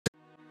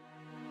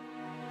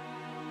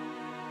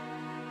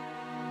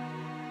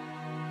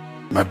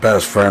My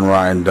best friend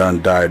Ryan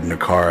Dunn died in a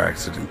car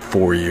accident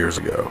 4 years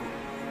ago.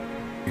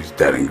 He's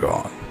dead and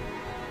gone.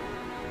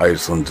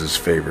 Iceland's his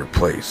favorite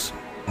place.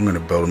 I'm gonna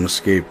build him a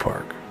skate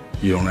park.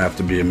 You don't have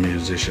to be a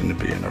musician to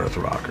be an earth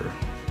rocker.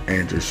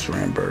 Andrew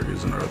Strandberg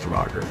is an earth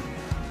rocker.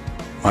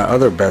 My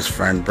other best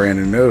friend,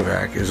 Brandon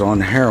Novak, is on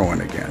heroin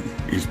again.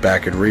 He's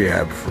back in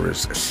rehab for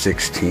his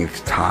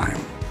 16th time.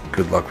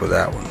 Good luck with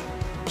that one.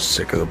 I'm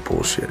sick of the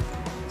bullshit.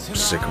 I'm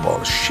sick of all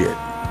the shit.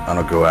 I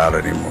don't go out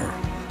anymore,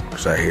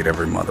 because I hate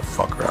every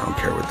motherfucker. I don't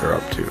care what they're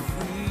up to.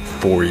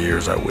 4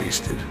 years I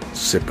wasted,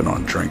 sipping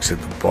on drinks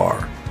at the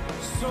bar,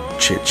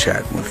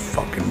 chit-chatting with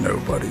fucking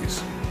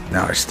nobodies.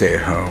 Now I stay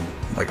at home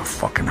like a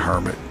fucking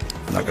hermit.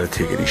 I'm not gonna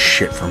take any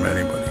shit from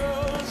anybody.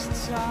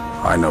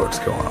 I know what's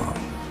going on.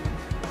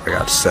 I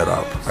got set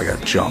up. I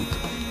got jumped.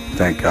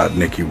 Thank God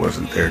Nikki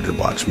wasn't there to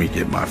watch me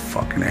get my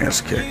fucking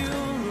ass kicked.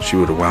 She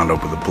would have wound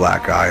up with a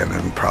black eye and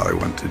then probably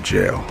went to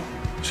jail.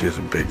 She has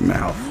a big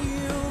mouth.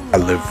 I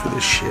live for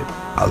this shit.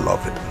 I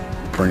love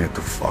it. Bring it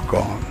the fuck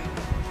on.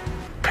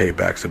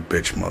 Payback's a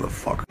bitch,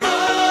 motherfucker.